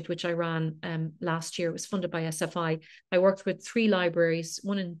project, which I ran last year, was funded by SFI. I worked with 3 libraries,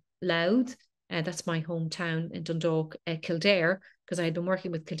 one in Louth, that's my hometown, in Dundalk, Kildare, because I had been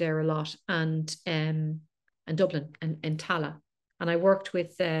working with Kildare a lot, and Dublin and Tala. And I worked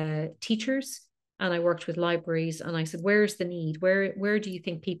with teachers, and I worked with libraries, and I said, where's the need? Where do you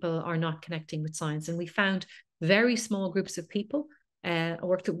think people are not connecting with science? And we found very small groups of people. I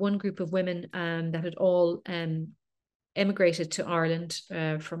worked with one group of women that had all emigrated to Ireland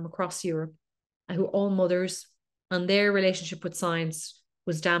from across Europe, who were all mothers, and their relationship with science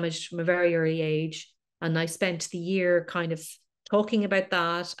was damaged from a very early age. And I spent the year kind of talking about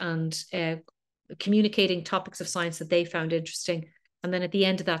that and communicating topics of science that they found interesting. And then at the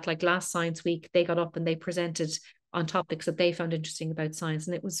end of that, like last Science Week, they got up and they presented on topics that they found interesting about science.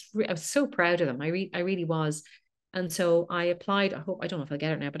 And I was so proud of them. I really was. And so I applied, I don't know if I'll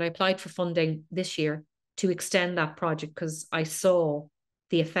get it now, but I applied for funding this year to extend that project, because I saw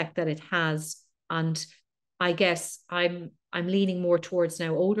the effect that it has. And I guess I'm leaning more towards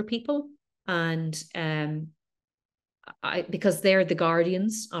now older people, and because they're the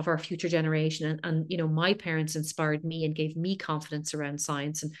guardians of our future generation, and you know, my parents inspired me and gave me confidence around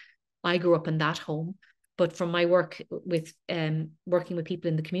science, and I grew up in that home. But from my work with working with people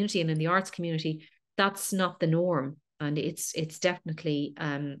in the community and in the arts community, that's not the norm, and it's definitely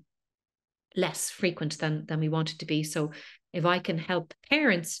less frequent than we want it to be. So if I can help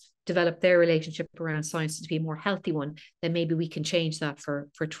parents develop their relationship around science to be a more healthy one, then maybe we can change that for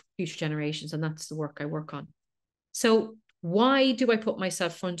future generations. And that's the work I work on. So why do I put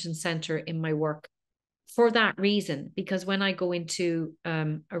myself front and center in my work? For that reason, because when I go into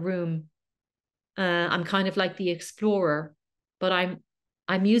a room, I'm kind of like the explorer, but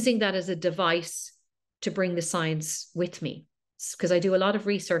I'm using that as a device to bring the science with me, because I do a lot of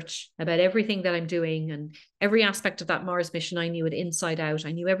research about everything that I'm doing, and every aspect of that Mars mission I knew it inside out.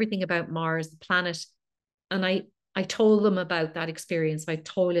 I knew everything about Mars, the planet, and I told them about that experience, my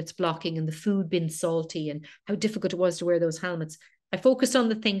toilets blocking and the food being salty and how difficult it was to wear those helmets. I focused on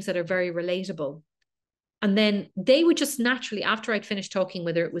the things that are very relatable. And then they would just naturally, after I'd finished talking,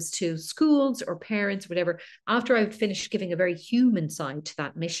 whether it was to schools or parents, whatever, after I'd finished giving a very human side to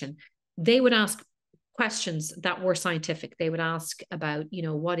that mission, they would ask questions that were scientific. They would ask about, you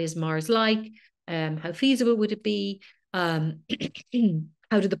know, what is Mars like? How feasible would it be? How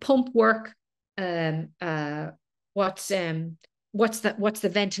did the pump work? What's the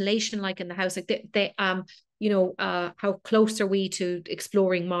ventilation like in the house? Like how close are we to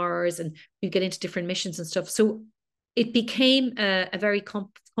exploring Mars, and you get into different missions and stuff. So it became a very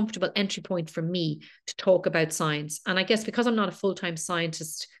comfortable entry point for me to talk about science. And I guess because I'm not a full-time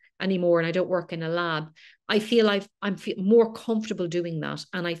scientist anymore and I don't work in a lab, I feel I'm more comfortable doing that.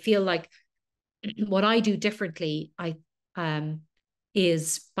 And I feel like what I do differently,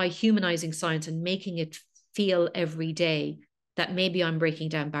 is by humanizing science and making it feel every day that maybe I'm breaking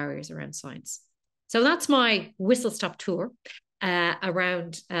down barriers around science. So that's my whistle-stop tour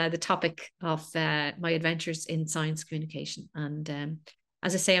around the topic of my adventures in science communication. And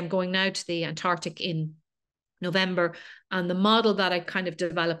as I say, I'm going now to the Antarctic in November, and the model that I kind of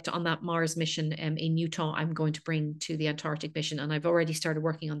developed on that Mars mission in Utah, I'm going to bring to the Antarctic mission. And I've already started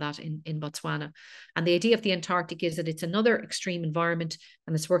working on that in Botswana. And the idea of the Antarctic is that it's another extreme environment,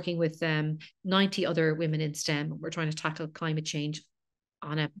 and it's working with 90 other women in STEM. We're trying to tackle climate change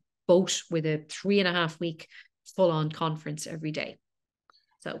on a boat with a 3.5-week full-on conference every day.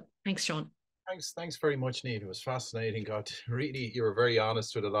 So thanks, Seán. Thanks very much, Niamh. It was fascinating. God, really, you were very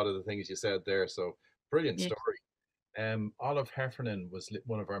honest with a lot of the things you said there. So brilliant story. Olive Heffernan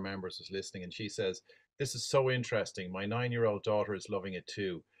one of our members was listening, and she says, "This is so interesting. My 9-year-old daughter is loving it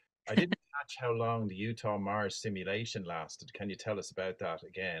too. I didn't catch how long the Utah Mars simulation lasted. Can you tell us about that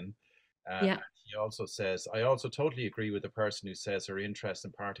again?" And she also says, "I also totally agree with the person who says her interest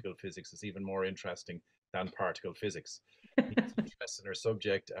in particle physics is even more interesting than particle physics. Niamh's interest in her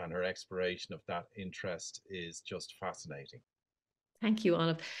subject and her exploration of that interest is just fascinating." Thank you,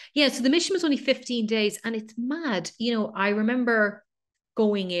 Olive. Yeah, so the mission was only 15 days, and it's mad. You know, I remember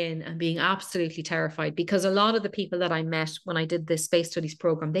going in and being absolutely terrified, because a lot of the people that I met when I did this space studies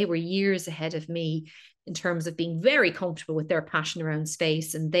program, they were years ahead of me in terms of being very comfortable with their passion around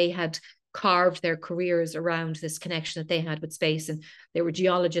space, and they had carved their careers around this connection that they had with space. And they were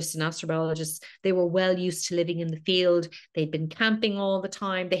geologists and astrobiologists. They were well used to living in the field. They'd been camping all the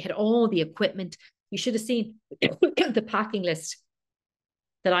time. They had all the equipment. You should have seen the packing list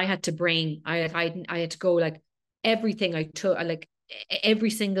that I had to bring. I had to go, like, everything I took, like every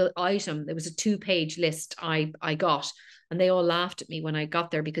single item. There was a 2-page list I got, and they all laughed at me when I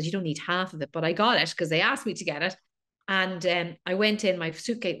got there, because you don't need half of it, but I got it because they asked me to get it. And I went in, my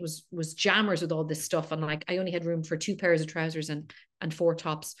suitcase was jammers with all this stuff, and like I only had room for 2 pairs of trousers and 4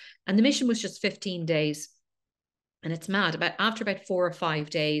 tops. And the mission was just 15 days. And it's mad. After about 4 or 5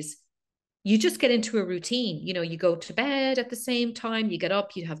 days, you just get into a routine. You know, you go to bed at the same time, you get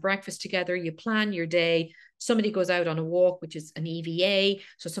up, you have breakfast together, you plan your day. Somebody goes out on a walk, which is an EVA.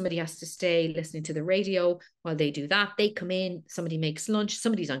 So somebody has to stay listening to the radio while they do that. They come in, somebody makes lunch,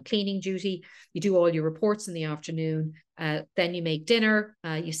 somebody's on cleaning duty. You do all your reports in the afternoon. Then you make dinner,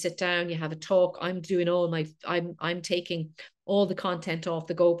 you sit down, you have a talk. I'm taking all the content off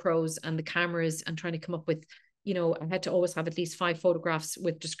the GoPros and the cameras and trying to come up with, you know, I had to always have at least 5 photographs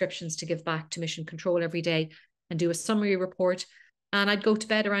with descriptions to give back to mission control every day, and do a summary report. And I'd go to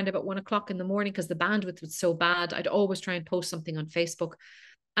bed around about 1 o'clock in the morning because the bandwidth was so bad. I'd always try and post something on Facebook.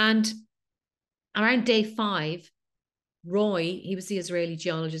 And around day 5, Roy, he was the Israeli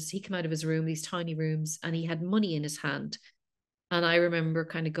geologist, he came out of his room, these tiny rooms, and he had money in his hand. And I remember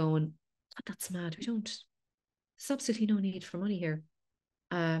kind of going, "Oh, that's mad. there's absolutely no need for money here.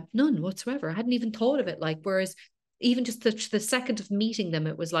 None whatsoever. I hadn't even thought of it. Like, whereas even just the second of meeting them,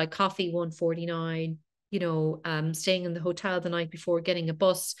 it was like coffee 149, staying in the hotel the night before, getting a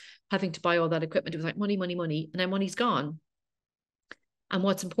bus, having to buy all that equipment. It was like money, money, money. And then money's gone. And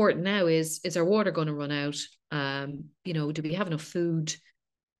what's important now is our water going to run out? Do we have enough food?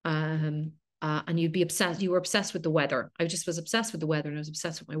 And you'd be obsessed. You were obsessed with the weather. I just was obsessed with the weather, and I was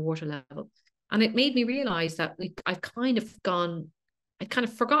obsessed with my water level. And it made me realize that I'd kind of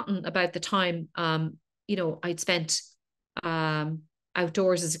forgotten about the time, I'd spent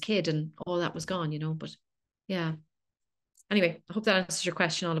outdoors as a kid, and all that was gone, but yeah. Anyway, I hope that answers your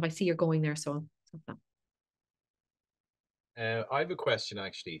question, Olive. I see you're going there, so I have a question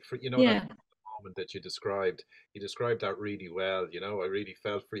actually for yeah. that moment that you described that really well. I really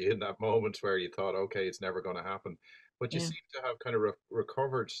felt for you in that moment where you thought, okay, it's never going to happen, but you Yeah. seem to have kind of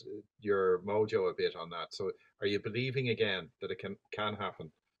recovered your mojo a bit on that. So are you believing again that it can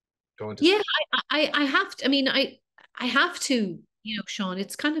happen? Going to Yeah, I have to. I mean, I have to. Seán.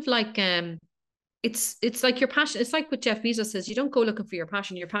 It's kind of like it's like your passion. It's like what Jeff Bezos says: you don't go looking for your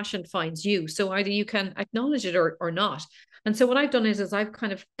passion finds you. So either you can acknowledge it or not. And so what I've done is I've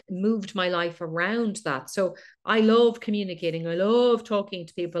kind of moved my life around that. So I love communicating. I love talking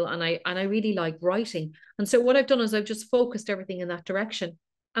to people, and I really like writing. And so what I've done is I've just focused everything in that direction,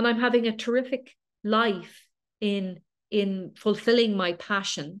 and I'm having a terrific life in fulfilling my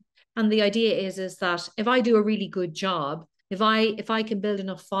passion. And the idea is that if I do a really good job, if I can build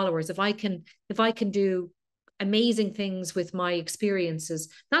enough followers, if I can do amazing things with my experiences,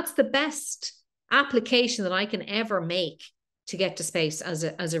 that's the best application that I can ever make to get to space as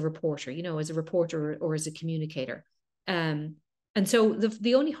a reporter, as a reporter or as a communicator. And so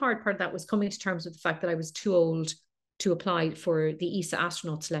the only hard part of that was coming to terms with the fact that I was too old to apply for the ISA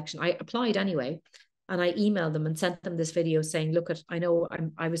astronaut selection. I applied anyway, and I emailed them and sent them this video saying, look, I know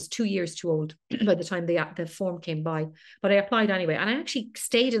I was 2 years too old by the time the form came by, but I applied anyway. And I actually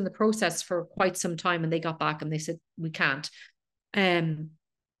stayed in the process for quite some time, and they got back and they said, we can't. That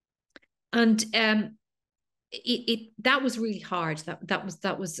was really hard.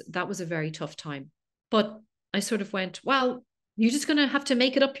 That was a very tough time. But I sort of went, well, you're just going to have to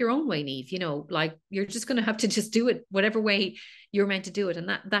make it up your own way, Niamh, like you're just going to have to just do it whatever way you're meant to do it. And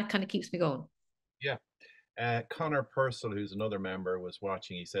that kind of keeps me going. Yeah. Connor Purcell, who's another member, was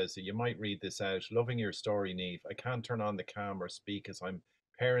watching. He says, so you might read this out. Loving your story, Niamh. I can't turn on the cam or speak as I'm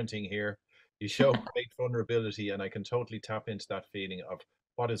parenting here. You show great vulnerability, and I can totally tap into that feeling of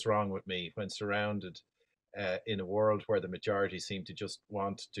what is wrong with me when surrounded in a world where the majority seem to just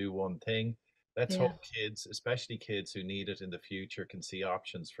want to do one thing. Let's hope kids, especially kids who need it in the future, can see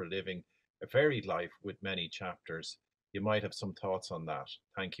options for living a varied life with many chapters. You might have some thoughts on that.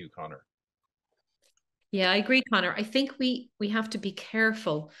 Thank you, Connor. Yeah, I agree, Connor. I think we have to be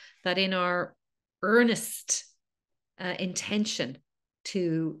careful that in our earnest intention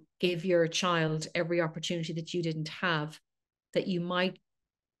to give your child every opportunity that you didn't have, that you might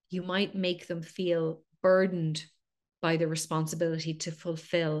make them feel burdened by the responsibility to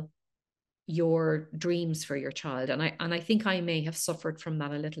fulfill your dreams for your child. And I think I may have suffered from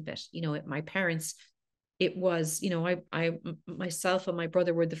that a little bit. My parents, it was, I myself and my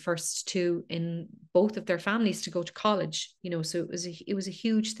brother were the first two in both of their families to go to college, so it was a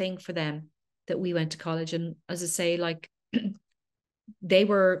huge thing for them that we went to college. And as I say, like they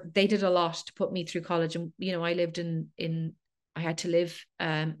did a lot to put me through college. And I lived I had to live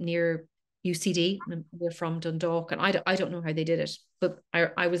near UCD, and we're from Dundalk, and I don't know how they did it, but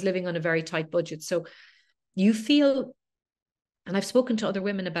I was living on a very tight budget. So you feel, and I've spoken to other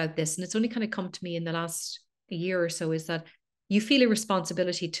women about this, and it's only kind of come to me in the last year or so, is that you feel a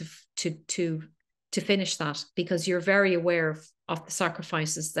responsibility to finish that, because you're very aware of the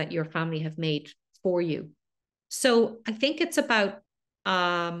sacrifices that your family have made for you. So I think it's about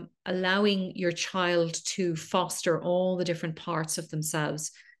allowing your child to foster all the different parts of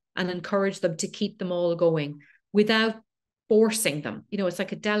themselves and encourage them to keep them all going without forcing them. It's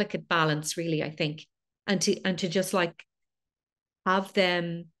like a delicate balance, really, I think, and to just like have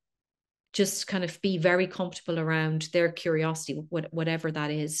them just kind of be very comfortable around their curiosity, whatever that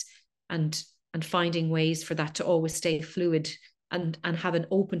is, and finding ways for that to always stay fluid and have an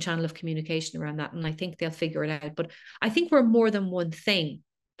open channel of communication around that. And I think they'll figure it out. But I think we're more than one thing.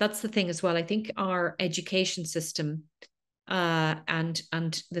 That's the thing as well. I think our education system and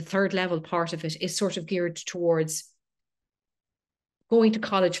the third level part of it is sort of geared towards going to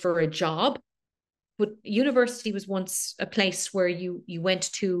college for a job. But university was once a place where you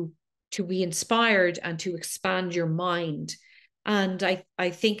went to be inspired and to expand your mind And I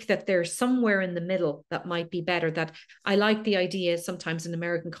think that there's somewhere in the middle that might be better. That I like the idea sometimes in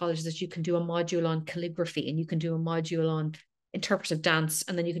American colleges that you can do a module on calligraphy and you can do a module on interpretive dance,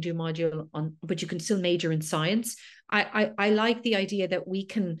 and then you can do a module on, but you can still major in science. I like the idea that we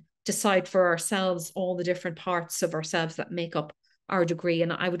can decide for ourselves all the different parts of ourselves that make up our degree.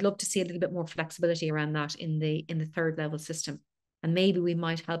 And I would love to see a little bit more flexibility around that in the third level system. And maybe we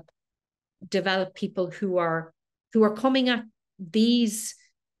might help develop people who are coming at these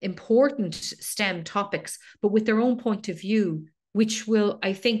important STEM topics, but with their own point of view, which will,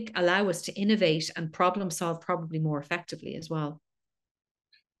 I think, allow us to innovate and problem solve probably more effectively as well.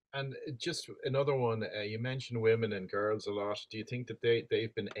 And just another one, you mentioned women and girls a lot. Do you think that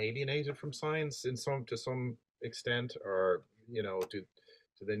they've been alienated from science in to some extent, or do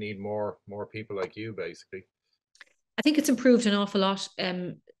they need more people like you, basically? I think it's improved an awful lot,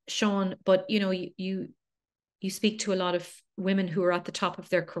 Seán. But you speak to a lot of women who are at the top of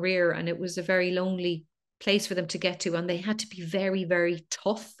their career, and it was a very lonely place for them to get to, and they had to be very, very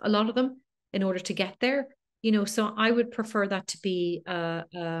tough, a lot of them, in order to get there. So I would prefer that to be a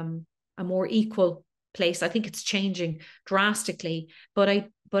more equal place. I think it's changing drastically, but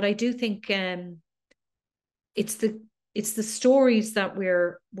I do think it's the stories that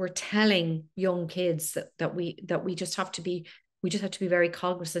we're telling young kids that we just have to be very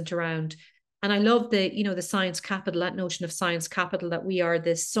cognizant around. And I love the science capital, that notion of science capital, that we are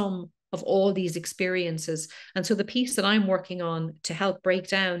the sum of all these experiences. And so the piece that I'm working on to help break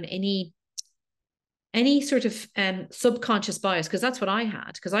down any sort of subconscious bias, because that's what I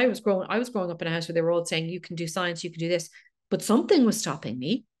had, because I was growing up in a house where they were all saying, you can do science, you can do this, but something was stopping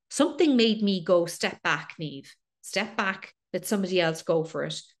me. Something made me go, step back, Niamh, step back, let somebody else go for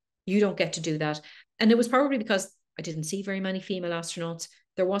it. You don't get to do that. And it was probably because I didn't see very many female astronauts.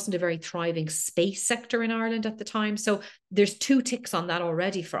 There wasn't a very thriving space sector in Ireland at the time. So there's 2 ticks on that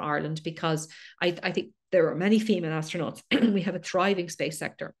already for Ireland, because I think there are many female astronauts. We have a thriving space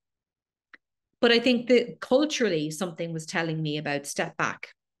sector. But I think that culturally something was telling me about step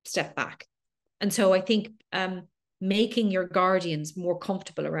back. And so I think making your guardians more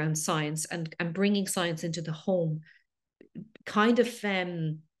comfortable around science and bringing science into the home, kind of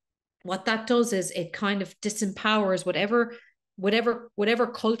what that does is it kind of disempowers whatever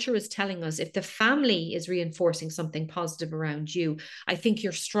culture is telling us. If the family is reinforcing something positive around you, I think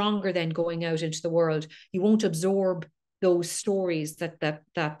you're stronger than going out into the world. You won't absorb those stories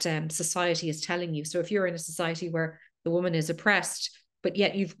that society is telling you. So if you're in a society where the woman is oppressed, but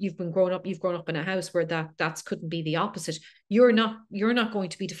yet you've grown up in a house where that couldn't be the opposite, you're not going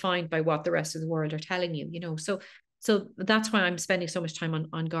to be defined by what the rest of the world are telling you. So that's why I'm spending so much time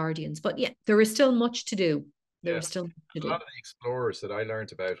on guardians. But yeah, there is still much to do. There was still a lot of the explorers that I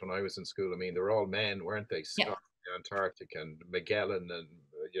learned about when I was in school, I mean, they were all men, weren't they? Scott, the Antarctic, and Magellan, and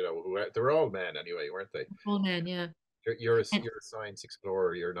they were all men anyway, weren't they? All men, yeah. You're a science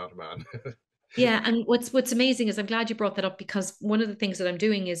explorer. You're not a man. Yeah, and what's amazing is I'm glad you brought that up, because one of the things that I'm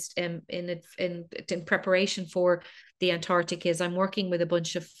doing is in preparation for the Antarctic is I'm working with a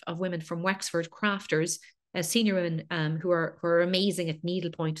bunch of women from Wexford, crafters, senior women who are amazing at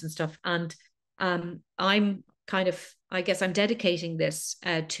needlepoint and stuff. And I'm kind of, I guess I'm dedicating this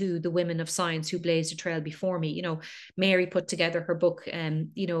to the women of science who blazed a trail before me. Mary put together her book,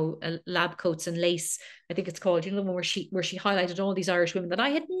 Lab Coats and Lace, I think it's called, where she highlighted all these Irish women that I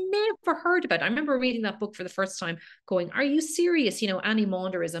had never heard about. I remember reading that book for the first time going, are you serious? Annie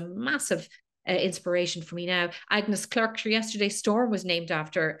Maunder is a massive inspiration for me now. Agnes Clerk, yesterday Storm was named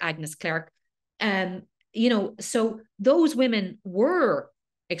after Agnes Clerk. So those women were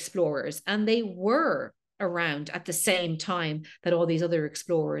explorers, and they were around at the same time that all these other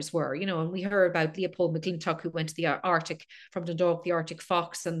explorers were, and we heard about Leopold McClintock, who went to the Arctic, from Dundalk, the Arctic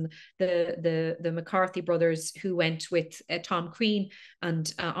Fox, and the McCarthy brothers, who went with Tom Crean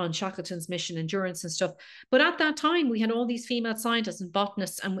and on Shackleton's mission Endurance and stuff. But at that time, we had all these female scientists and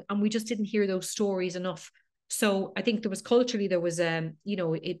botanists, and we just didn't hear those stories enough. So I think there was culturally, there was that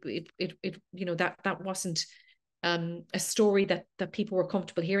wasn't a story that people were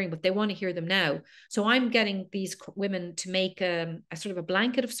comfortable hearing, but they want to hear them now. So I'm getting these women to make a sort of a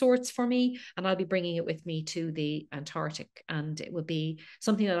blanket of sorts for me, and I'll be bringing it with me to the Antarctic, and it will be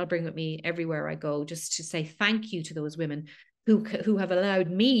something that I'll bring with me everywhere I go, just to say thank you to those women who have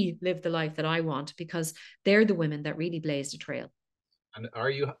allowed me live the life that I want, because they're the women that really blazed a trail. And are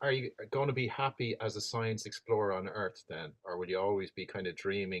you going to be happy as a science explorer on Earth then, or will you always be kind of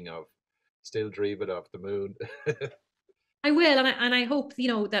dreaming of the moon? I will, and I hope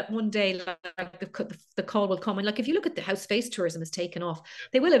that one day, like the call will come, and like if you look at how space tourism has taken off,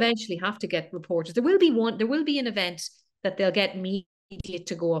 they will eventually have to get reporters. There will be an event that they'll get immediate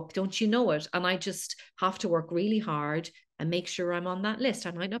to go up. Don't you know it? And I just have to work really hard and make sure I'm on that list.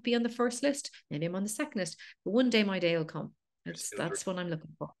 I might not be on the first list, maybe I'm on the second list, but one day my day will come. That's what I'm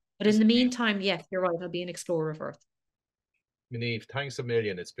looking for. But in the meantime, yes, you're right, I'll be an explorer of Earth. Niamh, thanks a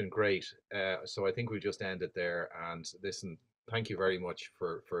million. It's been great. So I think we just end it there. And listen, thank you very much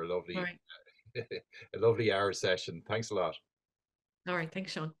for a lovely, All right. a lovely hour session. Thanks a lot. All right.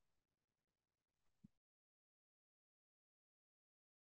 Thanks, Seán.